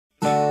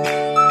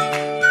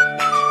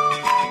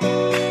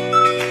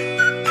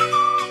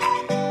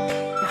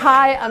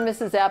Hi, I'm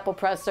Mrs.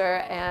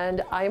 Applepresser,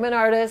 and I'm an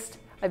artist.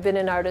 I've been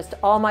an artist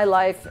all my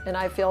life, and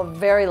I feel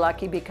very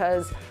lucky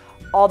because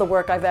all the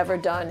work I've ever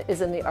done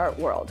is in the art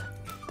world.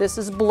 This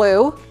is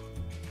Blue.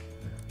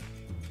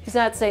 He's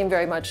not saying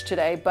very much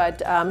today,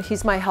 but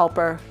he's my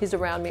helper. He's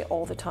around me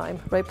all the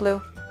time. Right,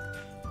 Blue?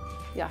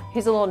 Yeah,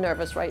 he's a little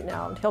nervous right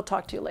now, and he'll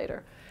talk to you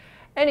later.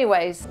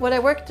 Anyways, when I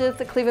worked at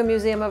the Cleveland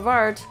Museum of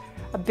Art,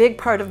 a big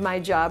part of my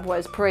job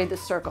was Parade the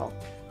Circle.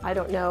 I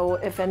don't know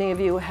if any of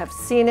you have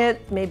seen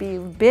it, maybe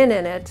you've been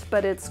in it,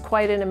 but it's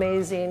quite an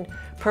amazing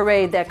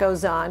parade that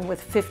goes on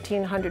with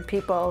 1,500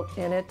 people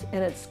in it,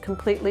 and it's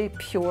completely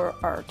pure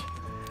art.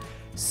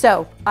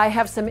 So I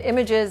have some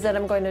images that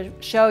I'm going to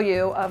show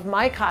you of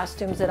my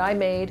costumes that I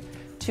made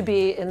to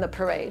be in the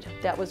parade.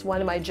 That was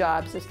one of my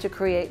jobs, is to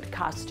create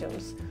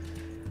costumes.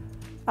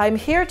 I'm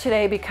here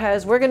today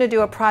because we're going to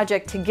do a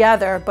project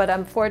together, but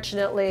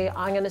unfortunately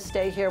I'm going to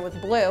stay here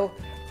with Blue,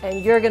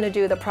 and you're going to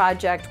do the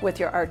project with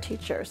your art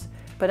teachers.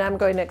 But I'm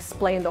going to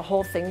explain the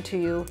whole thing to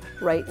you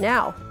right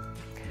now.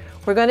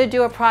 We're going to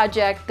do a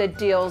project that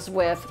deals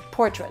with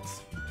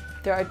portraits.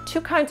 There are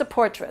two kinds of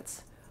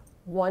portraits.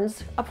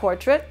 One's a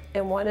portrait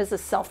and one is a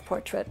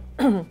self-portrait.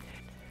 And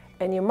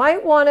you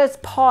might want to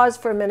pause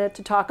for a minute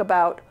to talk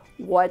about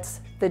what's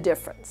the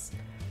difference.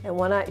 And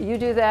when you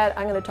do that,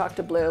 I'm going to talk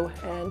to Blue,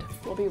 and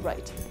we'll be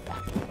right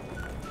back.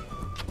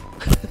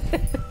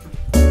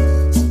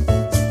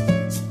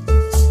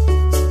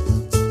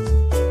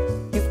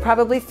 You've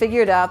probably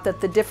figured out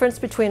that the difference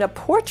between a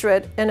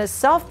portrait and a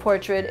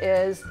self-portrait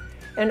is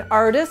an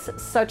artist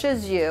such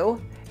as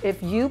you,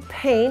 if you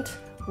paint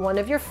one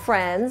of your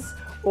friends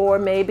or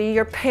maybe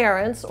your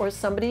parents or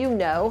somebody you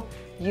know,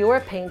 you are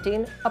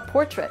painting a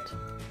portrait.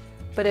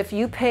 But if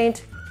you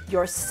paint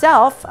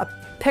yourself, a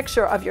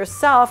picture of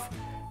yourself,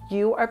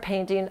 you are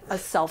painting a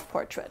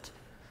self-portrait.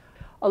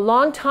 A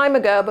long time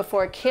ago,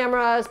 before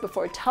cameras,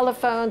 before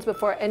telephones,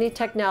 before any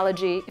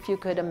technology, if you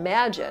could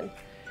imagine,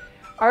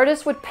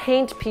 artists would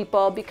paint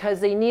people because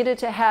they needed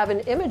to have an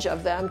image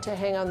of them to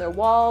hang on their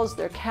walls,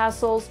 their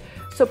castles,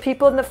 so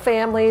people in the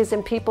families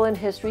and people in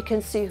history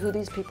can see who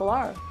these people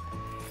are.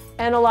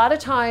 And a lot of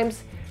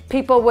times,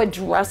 people would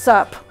dress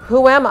up.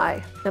 Who am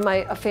I? Am I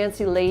a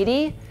fancy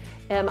lady?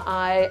 Am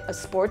I a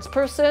sports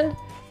person?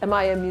 Am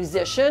I a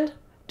musician?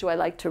 Do I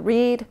like to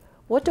read?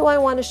 What do I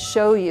want to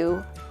show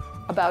you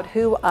about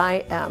who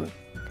I am?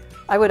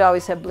 I would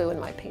always have Blue in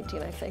my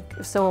painting, I think,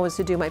 if someone was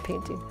to do my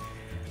painting.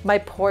 My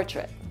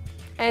portrait.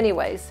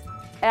 Anyways,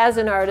 as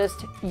an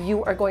artist,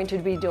 you are going to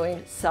be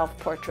doing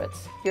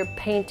self-portraits. You're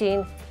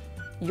painting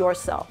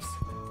yourselves,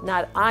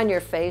 not on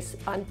your face,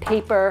 on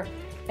paper,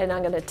 and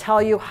I'm going to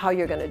tell you how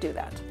you're going to do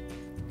that.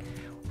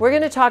 We're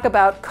going to talk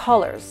about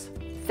colors.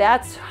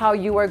 That's how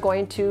you are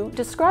going to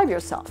describe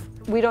yourself.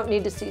 We don't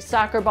need to see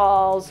soccer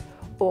balls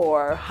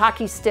or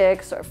hockey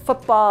sticks or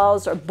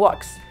footballs or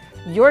books.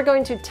 You're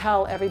going to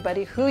tell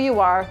everybody who you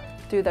are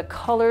through the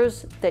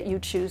colors that you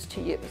choose to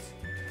use.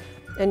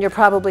 And you're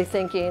probably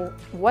thinking,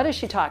 what is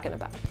she talking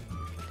about?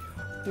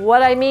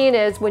 What I mean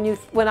is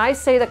when I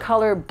say the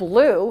color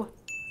blue,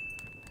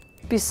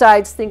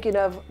 besides thinking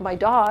of my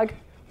dog,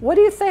 what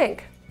do you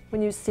think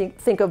when you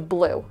think of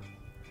blue?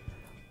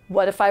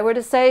 What if I were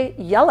to say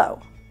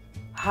yellow?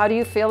 How do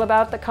you feel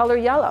about the color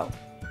yellow?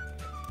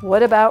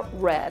 What about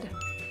red?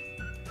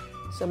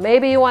 So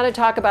maybe you want to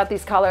talk about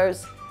these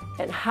colors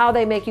and how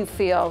they make you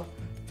feel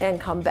and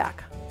come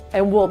back.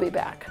 And we'll be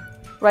back.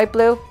 Right,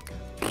 Blue?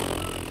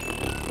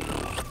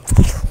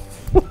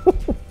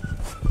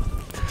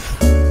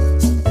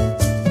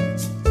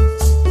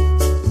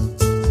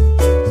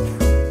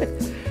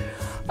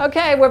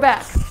 Okay, we're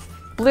back.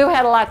 Blue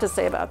had a lot to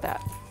say about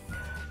that.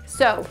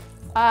 So,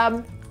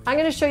 I'm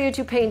going to show you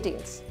two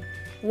paintings.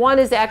 One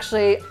is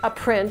actually a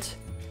print,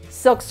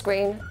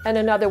 silkscreen, and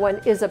another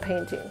one is a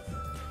painting.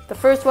 The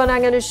first one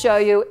I'm going to show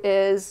you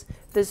is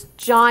this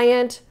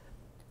giant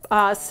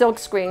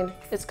silkscreen.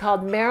 It's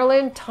called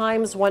Marilyn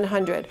times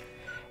 100.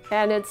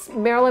 And it's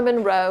Marilyn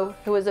Monroe,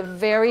 who was a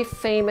very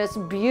famous,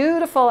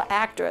 beautiful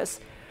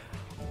actress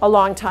a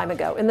long time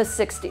ago, in the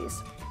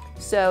 60s.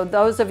 So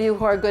those of you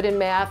who are good in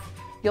math,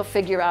 you'll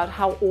figure out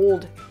how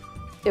old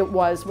it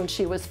was when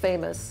she was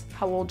famous,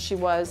 how old she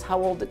was,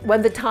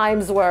 when the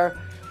times were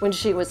when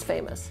she was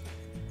famous.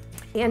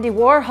 Andy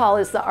Warhol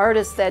is the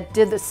artist that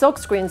did the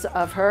silkscreens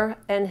of her,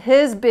 and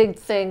his big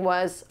thing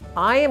was,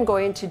 I am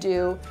going to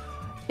do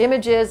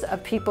images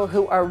of people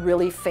who are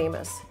really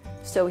famous.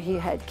 So he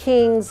had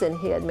kings, and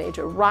he had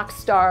major rock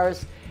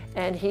stars,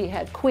 and he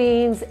had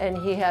queens, and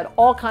he had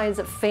all kinds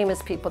of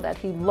famous people that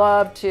he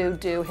loved to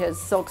do his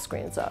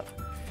silkscreens of.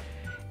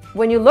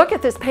 When you look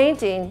at this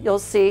painting, you'll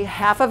see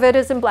half of it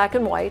is in black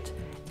and white,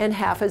 and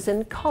half is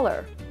in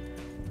color.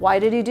 Why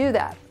did he do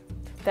that?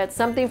 That's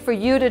something for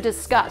you to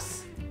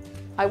discuss.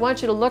 I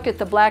want you to look at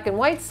the black and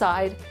white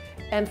side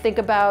and think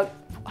about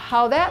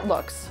how that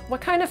looks. What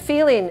kind of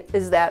feeling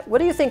is that? What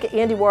do you think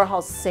Andy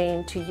Warhol's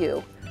saying to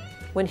you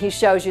when he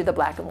shows you the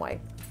black and white?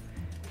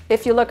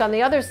 If you look on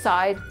the other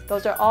side,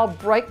 those are all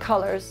bright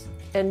colors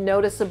and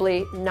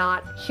noticeably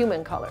not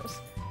human colors.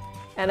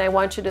 And I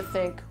want you to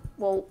think,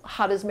 Well,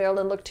 how does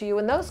Marilyn look to you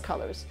in those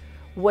colors?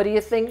 What do you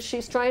think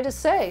she's trying to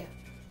say?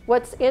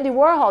 What's Andy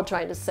Warhol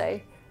trying to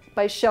say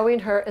by showing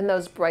her in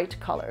those bright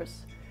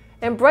colors?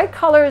 And bright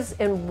colors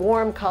and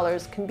warm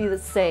colors can be the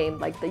same,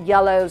 like the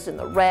yellows and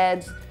the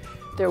reds.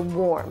 They're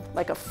warm,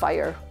 like a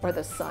fire or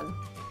the sun.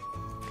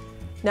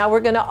 Now we're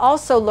going to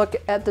also look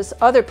at this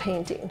other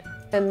painting,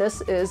 and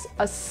this is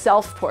a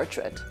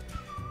self-portrait.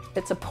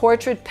 It's a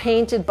portrait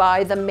painted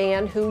by the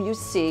man who you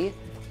see,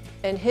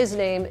 and his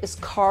name is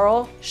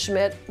Carl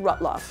Schmidt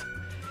Rutloff.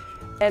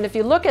 And if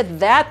you look at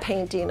that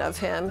painting of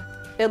him,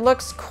 it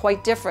looks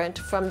quite different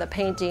from the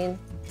painting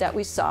that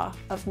we saw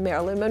of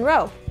Marilyn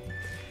Monroe.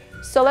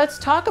 So let's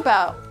talk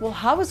about, well,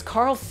 how is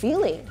Carl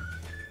feeling?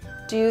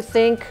 Do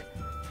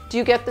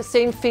you get the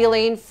same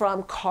feeling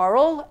from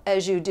Carl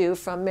as you do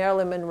from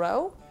Marilyn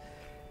Monroe?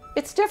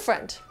 It's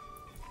different.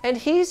 And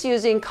he's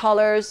using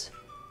colors,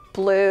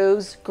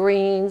 blues,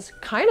 greens,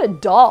 kind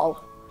of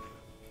dull.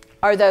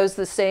 Are those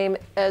the same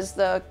as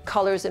the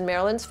colors in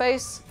Marilyn's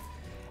face?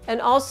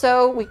 And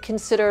also we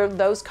consider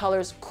those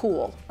colors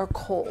cool or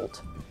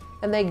cold.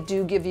 And they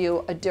do give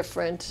you a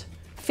different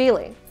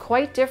feeling,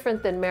 quite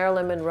different than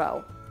Marilyn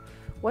Monroe.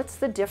 What's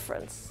the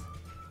difference?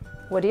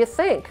 What do you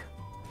think?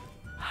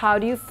 How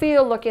do you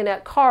feel looking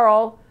at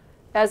Carl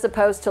as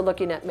opposed to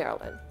looking at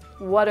Marilyn?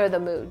 What are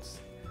the moods?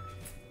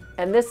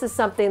 And this is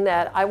something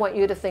that I want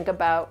you to think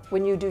about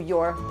when you do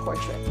your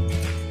portrait.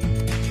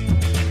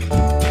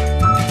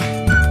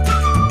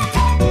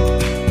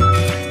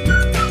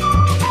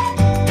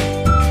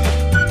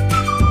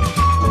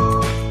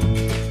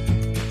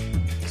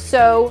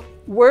 So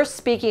we're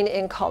speaking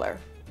in color,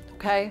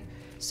 okay?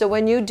 So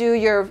when you do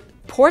your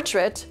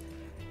portrait,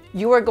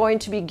 you are going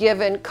to be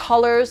given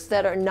colors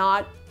that are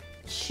not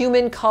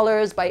human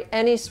colors by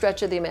any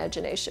stretch of the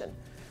imagination.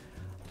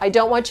 I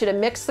don't want you to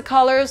mix the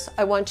colors.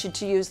 I want you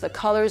to use the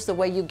colors the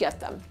way you get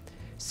them.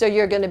 So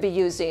you're going to be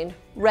using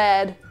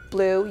red,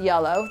 blue,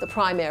 yellow, the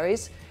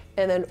primaries,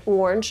 and then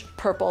orange,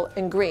 purple,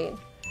 and green.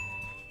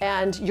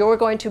 And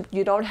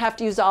you don't have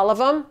to use all of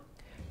them.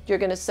 You're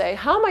going to say,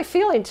 how am I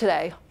feeling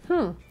today?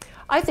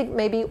 I think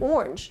maybe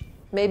orange.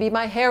 Maybe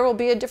my hair will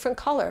be a different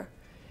color.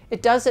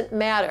 It doesn't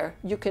matter.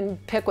 You can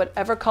pick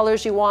whatever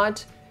colors you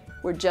want.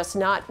 We're just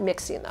not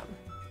mixing them.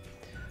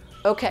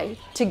 Okay,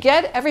 to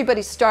get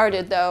everybody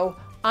started though,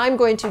 I'm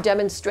going to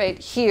demonstrate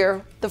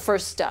here the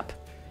first step.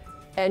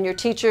 And your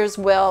teachers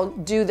will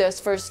do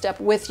this first step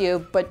with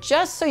you, but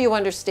just so you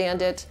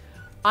understand it,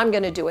 I'm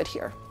going to do it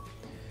here.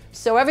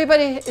 So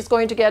everybody is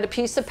going to get a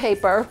piece of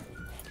paper.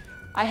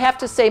 I have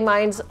to say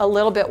mine's a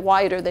little bit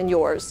wider than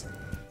yours.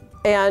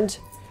 And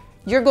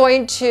you're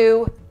going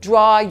to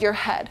draw your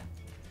head.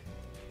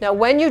 Now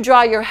when you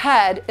draw your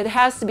head, it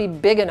has to be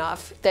big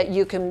enough that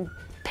you can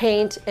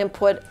paint and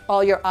put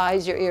all your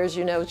eyes, your ears,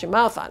 your nose, your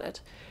mouth on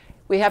it.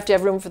 We have to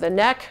have room for the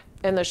neck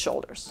and the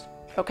shoulders,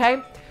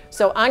 okay?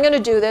 So I'm gonna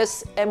do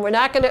this, and we're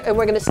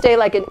gonna stay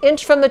like an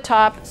inch from the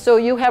top so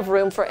you have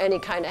room for any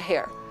kind of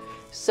hair.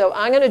 So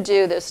I'm gonna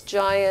do this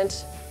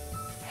giant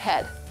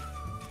head.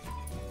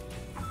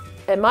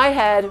 And my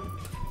head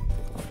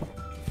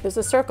is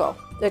a circle.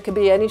 It could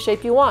be any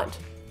shape you want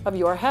of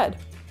your head.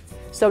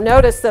 So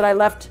notice that I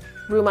left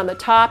room on the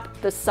top,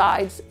 the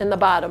sides, and the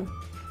bottom.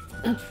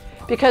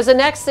 Because the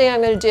next thing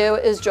I'm going to do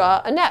is draw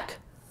a neck.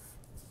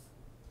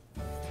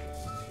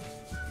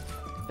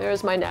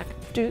 There's my neck.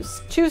 Do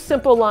two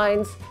simple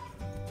lines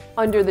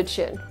under the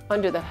chin,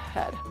 under the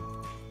head.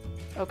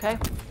 Okay?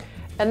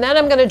 And then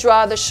I'm going to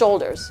draw the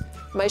shoulders.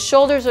 My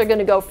shoulders are going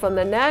to go from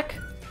the neck.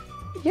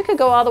 You could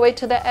go all the way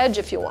to the edge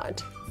if you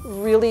want.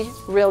 Really,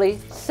 really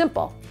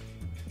simple.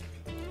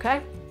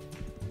 Okay?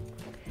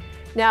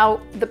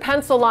 Now, the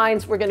pencil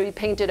lines were going to be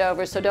painted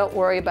over, so don't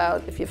worry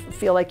about if you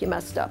feel like you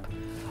messed up.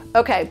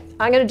 Okay,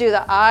 I'm going to do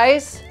the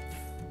eyes,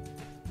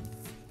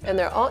 and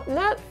they're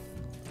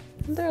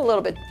a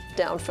little bit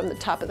down from the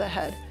top of the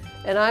head.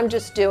 And I'm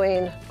just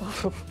doing,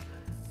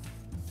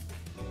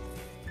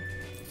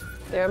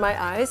 there are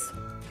my eyes.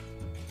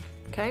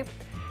 Okay?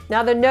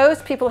 Now the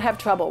nose people have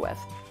trouble with.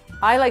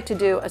 I like to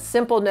do a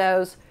simple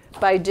nose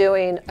by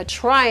doing a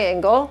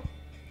triangle.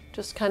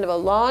 Just kind of a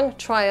long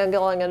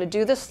triangle. I'm going to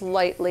do this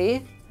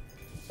lightly.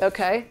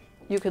 Okay,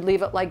 you could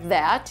leave it like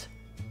that.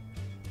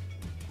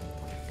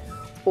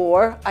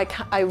 Or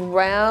I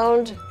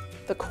round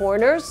the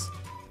corners.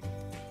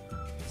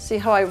 See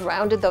how I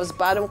rounded those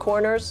bottom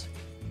corners?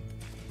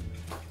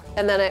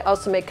 And then I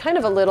also make kind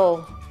of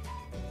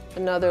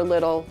another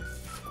little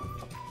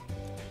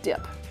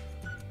dip.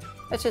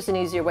 That's just an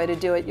easier way to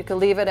do it. You can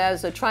leave it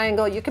as a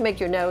triangle. You can make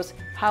your nose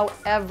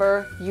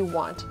however you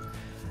want.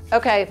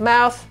 Okay,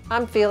 mouth,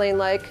 I'm feeling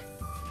like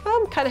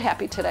I'm kind of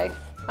happy today.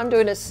 I'm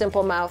doing a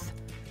simple mouth.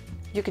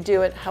 You could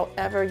do it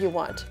however you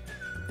want.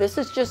 This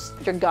is just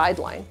your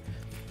guideline.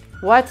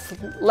 What's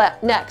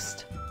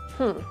next?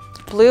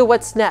 Blue,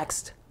 what's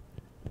next?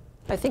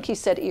 I think he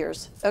said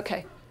ears.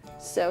 Okay,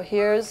 so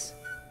here's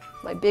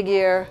my big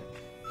ear.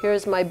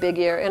 Here's my big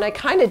ear. And I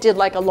kind of did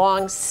like a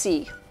long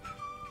C,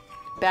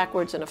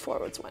 backwards and a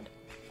forwards one.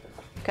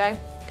 Okay?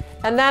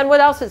 And then what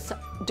else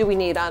do we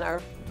need on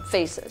our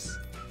faces?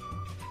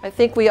 I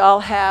think we all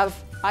have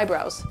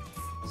eyebrows.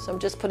 So I'm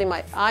just putting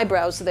my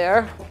eyebrows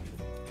there.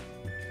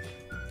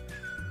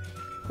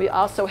 We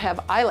also have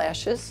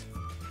eyelashes.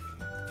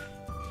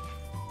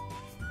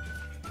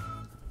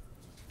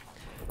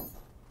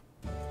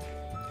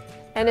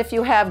 And if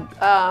you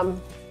have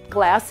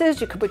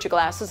glasses, you could put your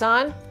glasses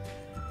on.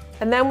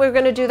 And then we're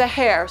going to do the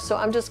hair. So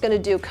I'm just going to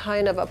do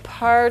kind of a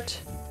part,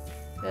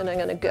 and I'm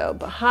going to go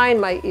behind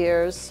my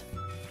ears.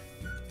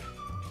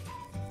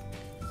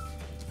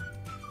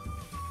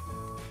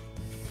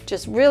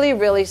 Just really,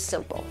 really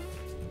simple.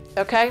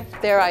 Okay,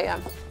 there I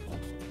am.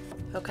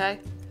 Okay.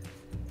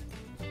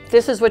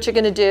 This is what you're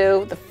going to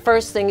do, the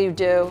first thing you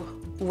do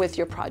with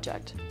your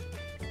project.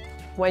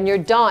 When you're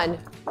done,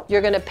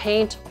 you're going to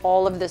paint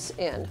all of this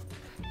in.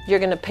 You're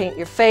going to paint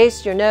your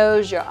face, your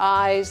nose, your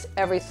eyes,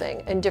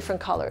 everything in different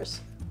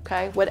colors,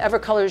 okay? Whatever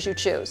colors you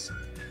choose.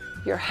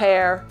 Your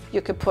hair, you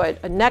could put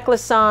a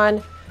necklace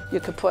on, you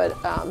could put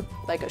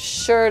like a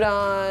shirt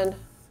on.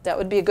 That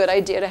would be a good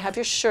idea to have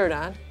your shirt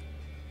on.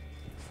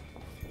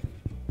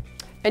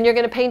 And you're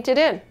going to paint it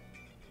in,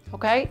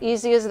 okay?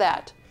 Easy as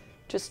that.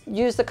 Just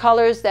use the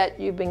colors that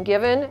you've been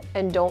given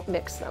and don't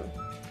mix them,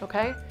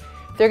 okay?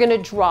 They're going to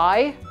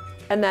dry,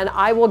 and then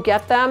I will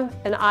get them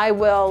and I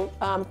will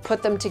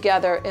put them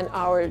together in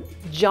our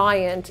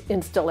giant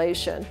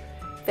installation.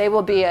 They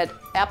will be at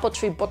Apple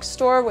Tree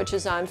Bookstore, which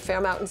is on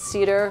Fairmount and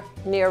Cedar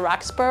near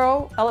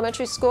Roxboro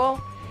Elementary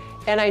School.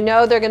 And I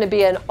know they're going to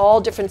be in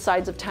all different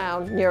sides of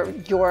town near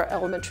your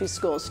elementary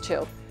schools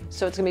too.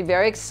 So it's going to be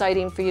very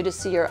exciting for you to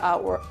see your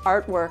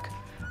artwork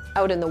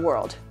out in the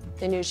world,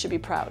 and you should be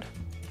proud.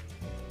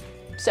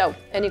 So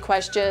any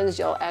questions,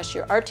 you'll ask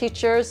your art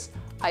teachers.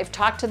 I've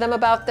talked to them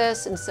about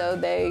this, and so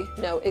they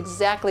know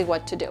exactly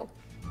what to do.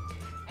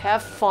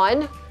 Have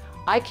fun.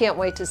 I can't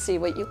wait to see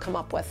what you come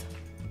up with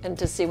and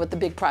to see what the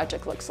big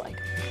project looks like.